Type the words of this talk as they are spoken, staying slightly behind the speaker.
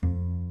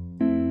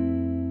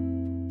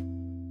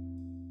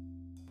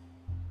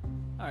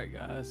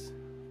Alright guys,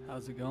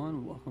 how's it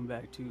going? Welcome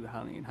back to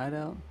Hylian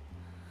Hideout.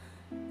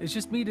 It's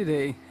just me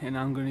today, and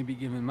I'm going to be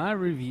giving my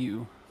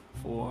review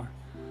for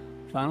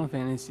Final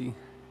Fantasy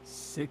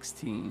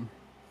 16.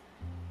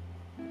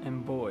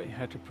 And boy,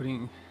 after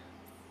putting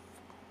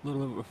a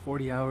little over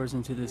 40 hours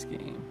into this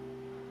game,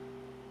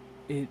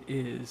 it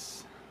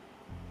is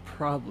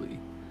probably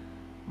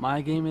my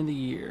game of the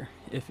year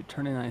if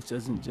Eternal Nights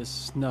doesn't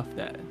just snuff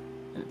that.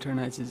 And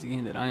Eternal Nights is a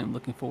game that I am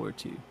looking forward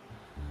to.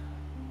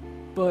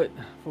 But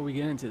before we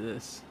get into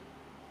this,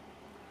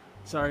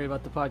 sorry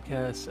about the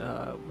podcast.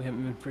 We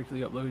haven't been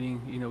frequently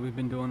uploading. We've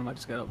been doing them. I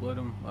just got to upload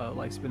them.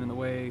 Life's been in the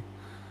way.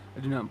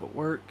 I do nothing but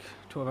work,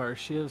 12-hour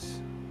shifts,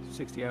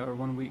 60-hour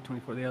one week,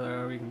 24 the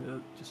other week,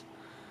 and just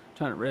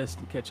trying to rest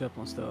and catch up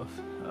on stuff.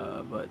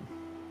 But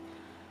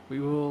I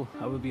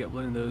will be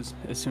uploading those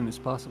as soon as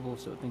possible.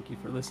 So thank you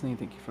for listening.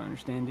 Thank you for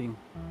understanding.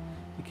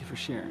 Thank you for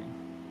sharing.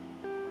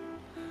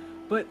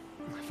 But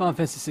Final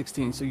Fantasy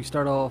 16. So you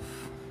start off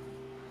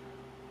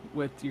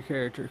with your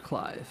character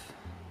Clive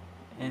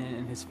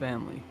and his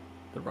family,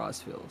 the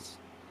Rosfields.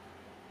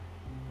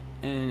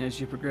 And as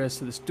you progress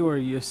to the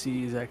story, you'll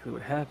see exactly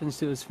what happens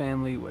to his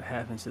family, what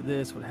happens to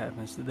this, what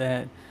happens to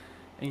that,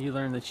 and you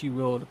learn that you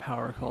wield a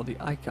power called the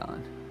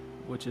Icon,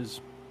 which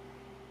is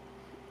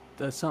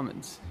the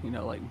summons,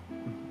 like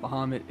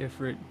Bahamut,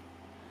 Ifrit,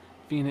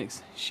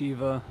 Phoenix,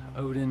 Shiva,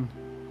 Odin.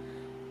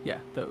 Yeah,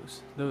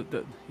 those.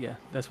 Yeah,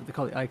 that's what they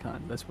call the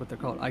Icon. That's what they're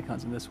called,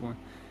 icons in this one.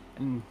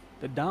 And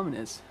the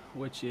Dominus,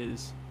 which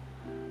is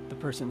the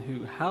person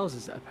who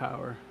houses that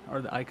power,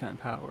 or the Icon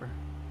power,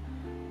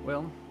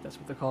 well, that's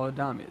what they call a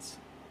Dominus.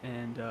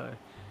 And your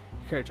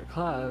character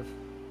Clive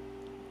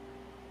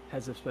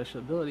has a special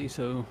ability,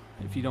 so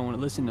if you don't want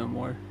to listen no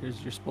more,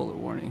 here's your spoiler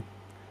warning.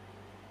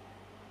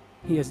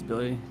 He has the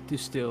ability to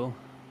steal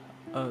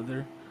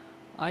other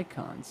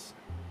icons.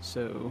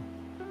 So,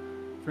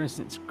 for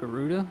instance,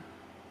 Garuda,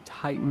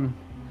 Titan,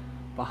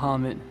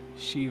 Bahamut,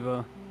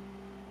 Shiva,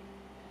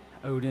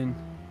 Odin,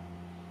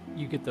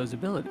 you get those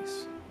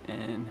abilities,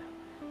 and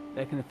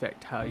that can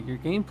affect how your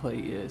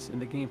gameplay is. And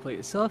the gameplay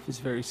itself is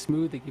very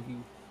smooth. They give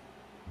you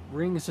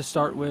rings to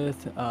start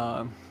with.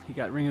 You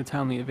got Ring of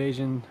Timely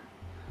Evasion,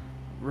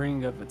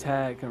 Ring of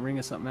Attack, and Ring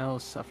of something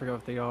else. I forgot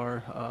what they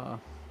are.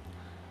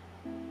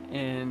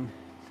 And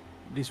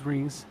these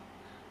rings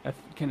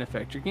can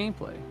affect your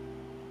gameplay.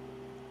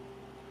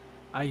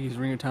 I use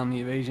Ring of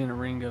Timely Evasion, a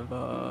Ring of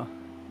a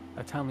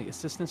Timely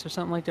Assistance or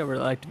something like that, where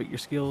it'll activate your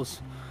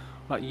skills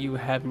without you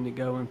having to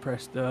go and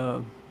press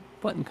the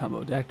button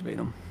combo to activate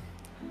them.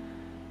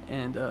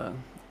 And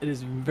it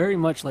is very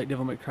much like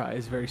Devil May Cry.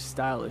 It's very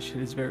stylish.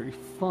 It is very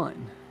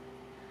fun.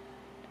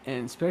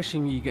 And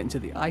especially when you get into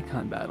the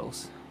icon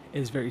battles, it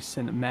is very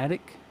cinematic.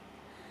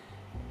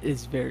 It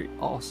is very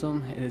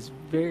awesome. It is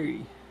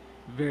very,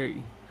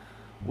 very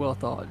well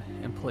thought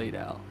and played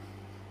out.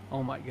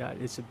 Oh my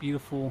god, it's a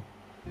beautiful,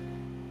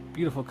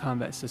 beautiful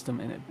combat system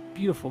and a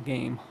beautiful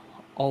game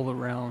all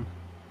around.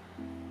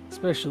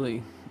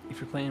 Especially if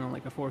you're playing on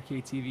like a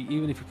 4K TV,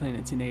 even if you're playing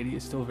at 1080,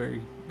 it's still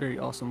very, very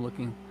awesome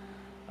looking.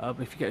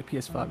 But if you got a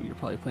PS5, you're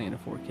probably playing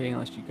at 4K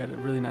unless you got a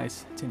really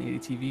nice 1080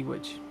 TV,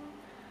 which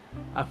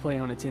I play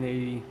on a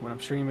 1080 when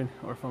I'm streaming,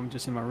 or if I'm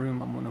just in my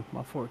room, I'm on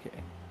my 4K.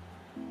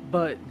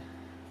 But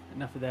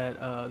enough of that.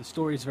 The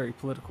story is very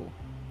political,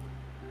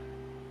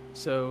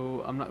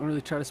 so I'm not going to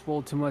really try to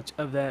spoil too much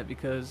of that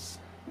because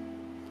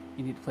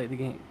you need to play the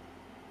game.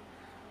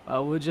 I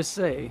will just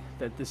say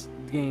that this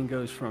game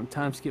goes from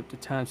time skip to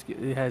time skip.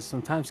 It has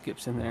some time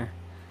skips in there,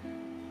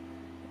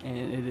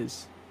 and it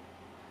is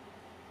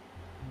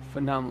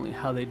phenomenally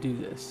how they do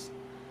this.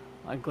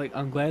 I'm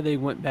glad they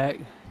went back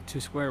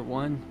to square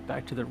one,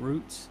 back to the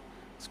roots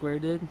Square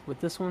did with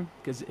this one,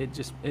 because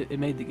it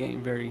made the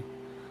game very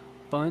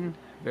fun,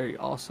 very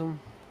awesome,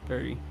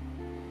 very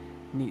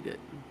needed.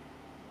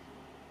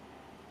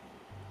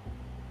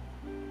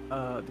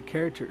 The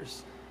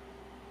characters,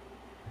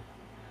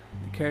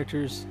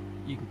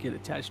 you can get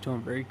attached to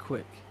them very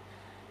quick.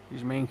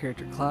 There's your main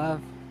character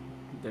Clive,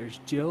 there's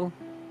Jill,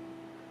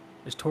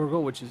 there's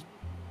Torgal, which is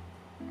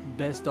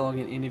best dog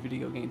in any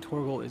video game.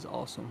 Torgal is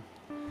awesome.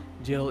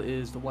 Jill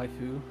is the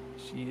waifu.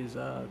 She is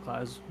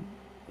Clive's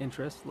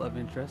love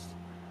interest.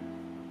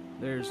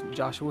 There's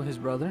Joshua, his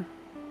brother.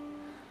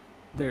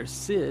 There's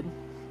Sid.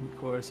 Of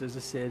course, there's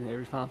a Sid.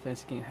 Every Final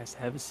Fantasy game has to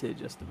have a Sid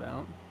just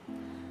about.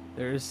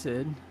 There's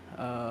Sid.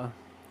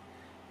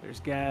 There's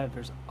Gav,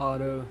 there's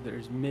Otto,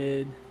 there's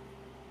Mid,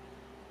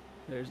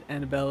 there's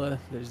Annabella,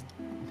 there's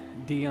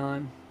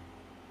Dion.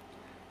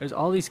 There's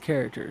all these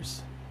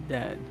characters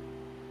that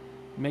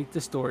make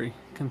the story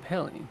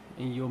compelling,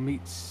 and you'll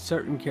meet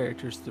certain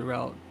characters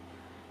throughout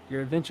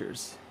your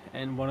adventures.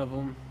 And one of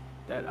them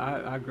that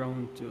I've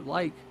grown to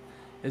like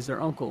is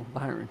their uncle,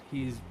 Byron.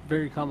 He's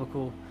very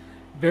comical,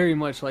 very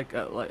much like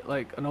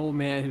an old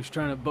man who's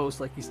trying to boast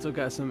like he's still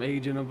got some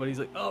age in him, but he's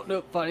like, oh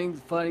no, fighting,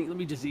 let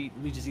me just eat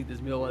this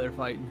meal while they're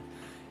fighting.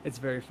 It's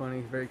very funny,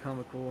 very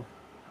comical.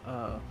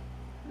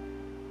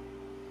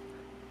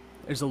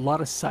 There's a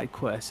lot of side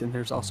quests, and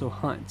there's also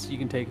hunts. You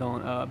can take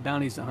on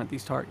bounties to hunt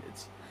these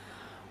targets.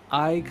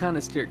 I kind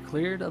of steered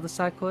clear of the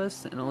side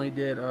quests and only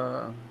did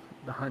the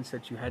hunts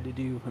that you had to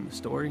do in the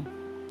story,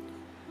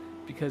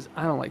 because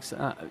I don't like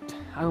I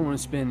don't want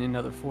to spend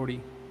another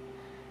 40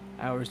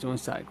 hours doing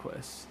side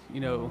quests. You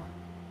know,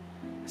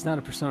 it's not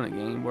a Persona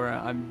game where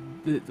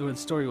where the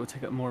story will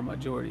take up more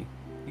majority.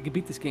 You can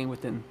beat this game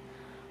within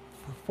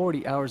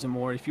 40 hours or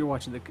more if you're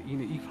watching the. You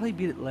know, you probably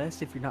beat it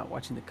less if you're not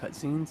watching the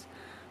cutscenes.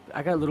 But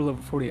I got a little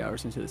over 40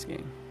 hours into this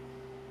game.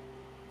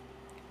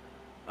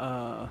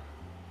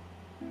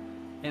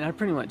 And I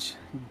pretty much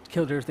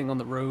killed everything on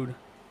the road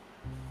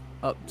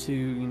up to,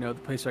 you know,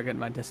 the place where I got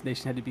my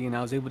destination had to be, and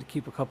I was able to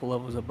keep a couple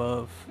levels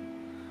above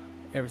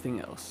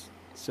everything else.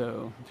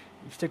 So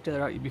if you stick to that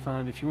route, you'll be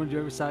fine. If you want to do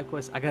every side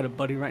quest, I got a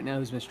buddy right now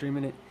who's been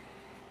streaming it.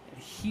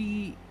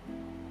 He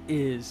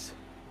is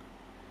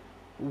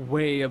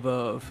way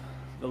above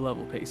the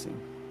level pacing,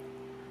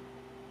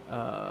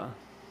 at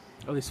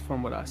least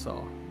from what I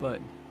saw,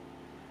 but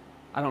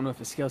I don't know if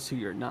it scales to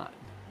you or not.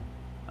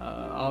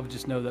 I'll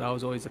just know that I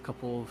was always a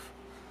couple of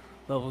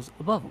levels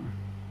above them.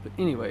 But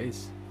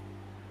anyways,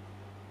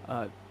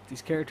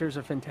 these characters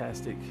are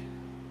fantastic.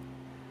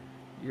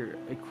 Your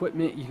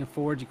equipment, you can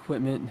forge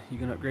equipment, you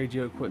can upgrade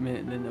your equipment,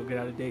 and then they'll get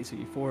out of date, so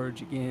you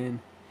forge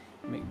again,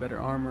 you make better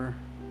armor.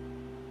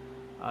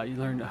 You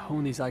learn to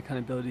hone these icon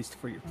abilities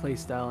for your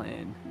playstyle,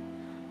 and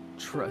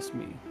trust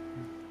me,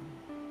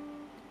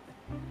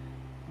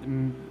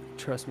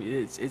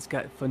 it's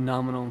got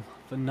phenomenal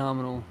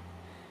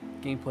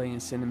gameplay and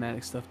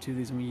cinematic stuff to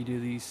these when you do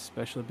these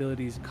special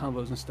abilities and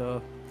combos and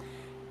stuff.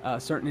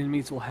 Certain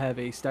enemies will have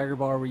a stagger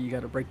bar where you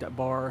got to break that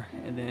bar,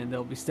 and then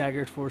they'll be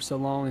staggered for so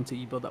long until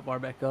you build that bar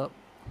back up,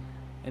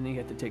 and then you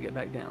have to take it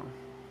back down.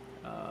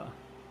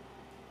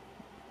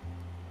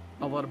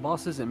 A lot of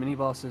bosses and mini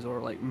bosses, or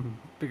like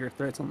bigger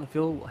threats on the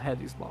field, will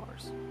have these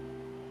bars.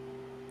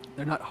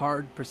 They're not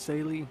hard per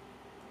se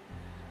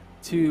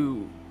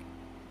to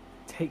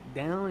take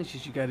down, it's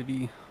just you got to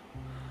be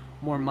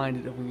more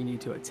minded of when you need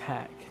to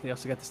attack. They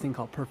also got this thing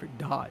called perfect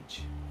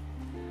dodge.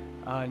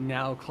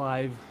 Now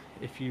Clive,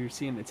 if you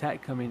see an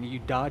attack coming and you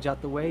dodge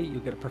out the way, you'll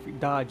get a perfect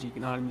dodge. You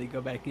can automatically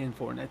go back in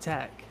for an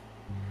attack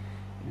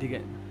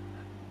to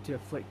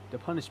inflict the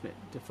punishment,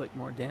 to inflict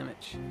more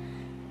damage.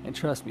 And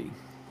trust me,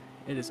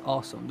 it is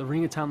awesome. The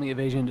Ring of Timely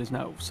Evasion does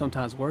not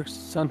sometimes works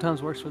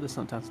for this,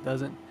 sometimes it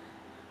doesn't.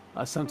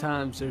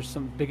 Sometimes there's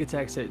some big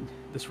attacks that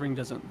this ring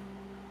doesn't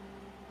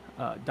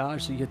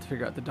dodge, so you have to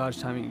figure out the dodge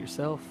timing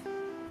yourself.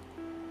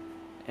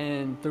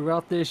 And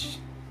throughout this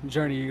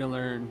journey, you're gonna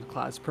learn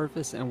Clive's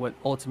purpose and what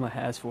Ultima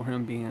has for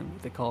him, being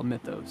what they call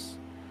mythos.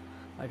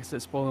 Like I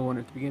said, spoiler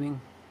warning at the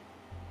beginning.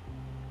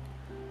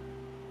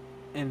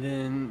 And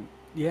then,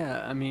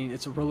 yeah, I mean,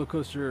 it's a roller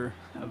coaster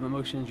of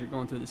emotions you're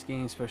going through this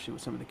game, especially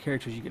with some of the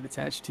characters you get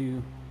attached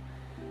to,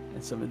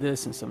 and some of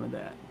this and some of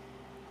that.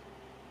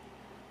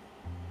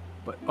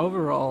 But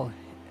overall,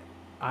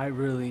 I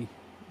really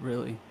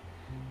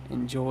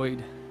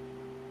enjoyed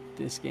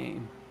this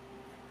game.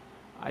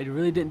 I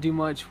really didn't do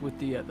much with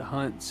the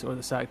hunts or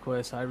the side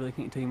quests. I really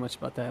can't tell you much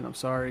about that. I'm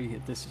sorry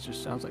if this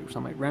just sounds like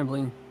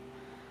rambling,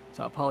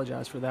 so I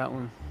apologize for that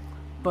one.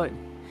 But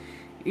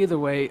either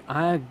way,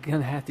 I'm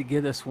gonna have to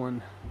give this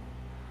one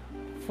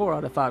 4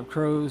 out of 5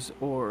 crows,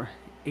 or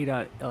a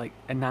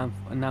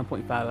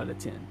 9.5 out of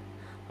 10.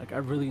 Like, I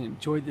really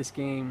enjoyed this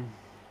game.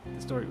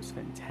 The story was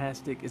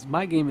fantastic. It's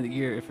my game of the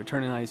year if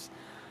Eternize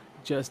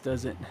just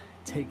doesn't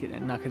take it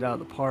and knock it out of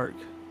the park.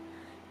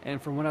 And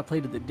from when I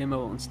played the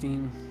demo on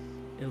Steam,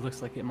 it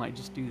looks like it might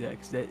just do that,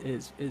 because that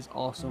is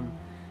awesome.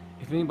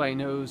 If anybody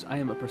knows, I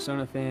am a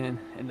Persona fan,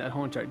 and that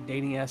whole entire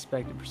dating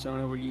aspect of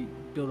Persona, where you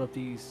build up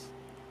these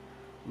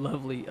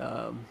lovely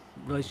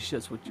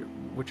relationships with your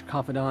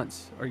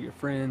confidants or your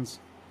friends,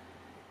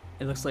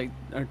 it looks like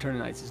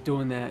Eternize is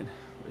doing that.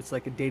 It's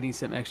like a dating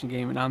sim action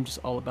game, and I'm just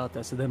all about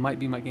that. So that might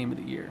be my game of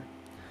the year.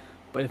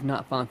 But if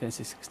not, Final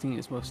Fantasy 16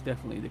 is most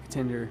definitely the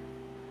contender.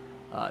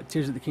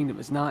 Tears of the Kingdom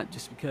is not,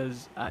 just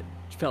because I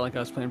felt like I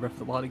was playing Breath of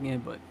the Wild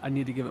again, but I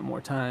need to give it more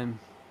time.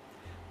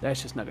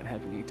 That's just not going to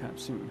happen anytime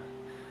soon.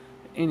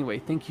 Anyway,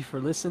 thank you for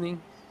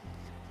listening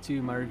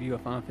to my review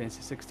of Final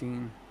Fantasy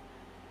 16.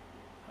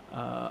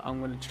 I'm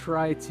going to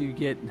try to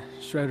get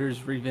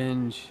Shredder's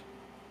Revenge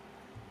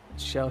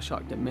Shell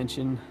Shock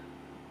Dimension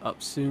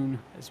up soon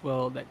as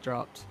well. That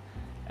dropped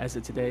as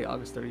of today,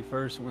 August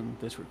 31st, when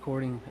this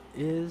recording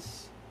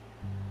is.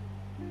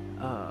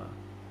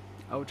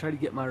 I will try to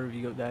get my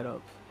review of that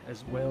up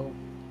as well.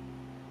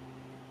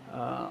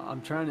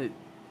 I'm trying to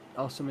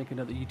also make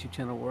another YouTube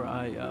channel where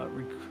I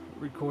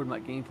record my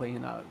gameplay,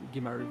 and I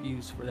give my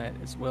reviews for that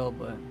as well.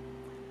 But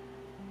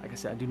like I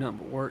said, I do nothing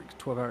but work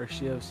 12-hour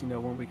shifts. You know,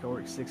 one week I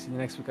work 60, the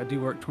next week I do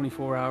work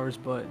 24 hours.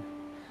 But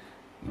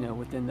you know,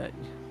 within that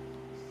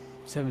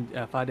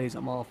 5 days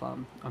I'm off,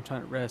 I'm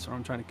trying to rest, or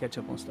I'm trying to catch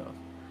up on stuff.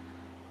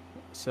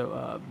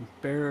 So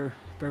bear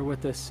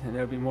with us, and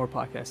there'll be more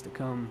podcasts to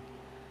come.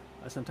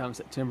 Sometime in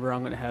September,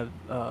 I'm going to have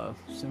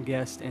some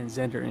guests, and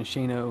Zender and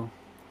Shano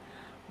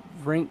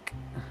rank.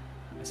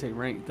 I say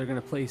rank. They're going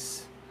to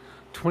place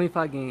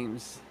 25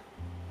 games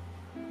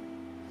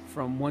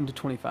from 1 to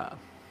 25.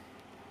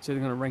 So they're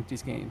going to rank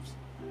these games,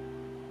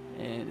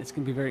 and it's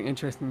going to be very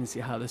interesting to see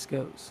how this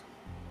goes.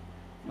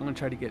 I'm going to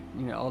try to get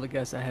all the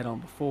guests I had on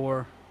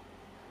before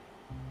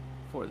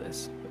for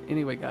this. But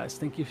anyway, guys,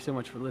 thank you so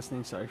much for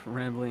listening. Sorry for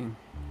rambling,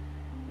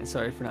 and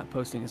sorry for not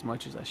posting as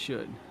much as I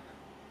should.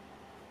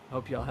 I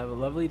hope y'all have a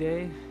lovely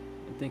day,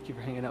 and thank you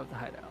for hanging out with the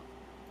Hideout.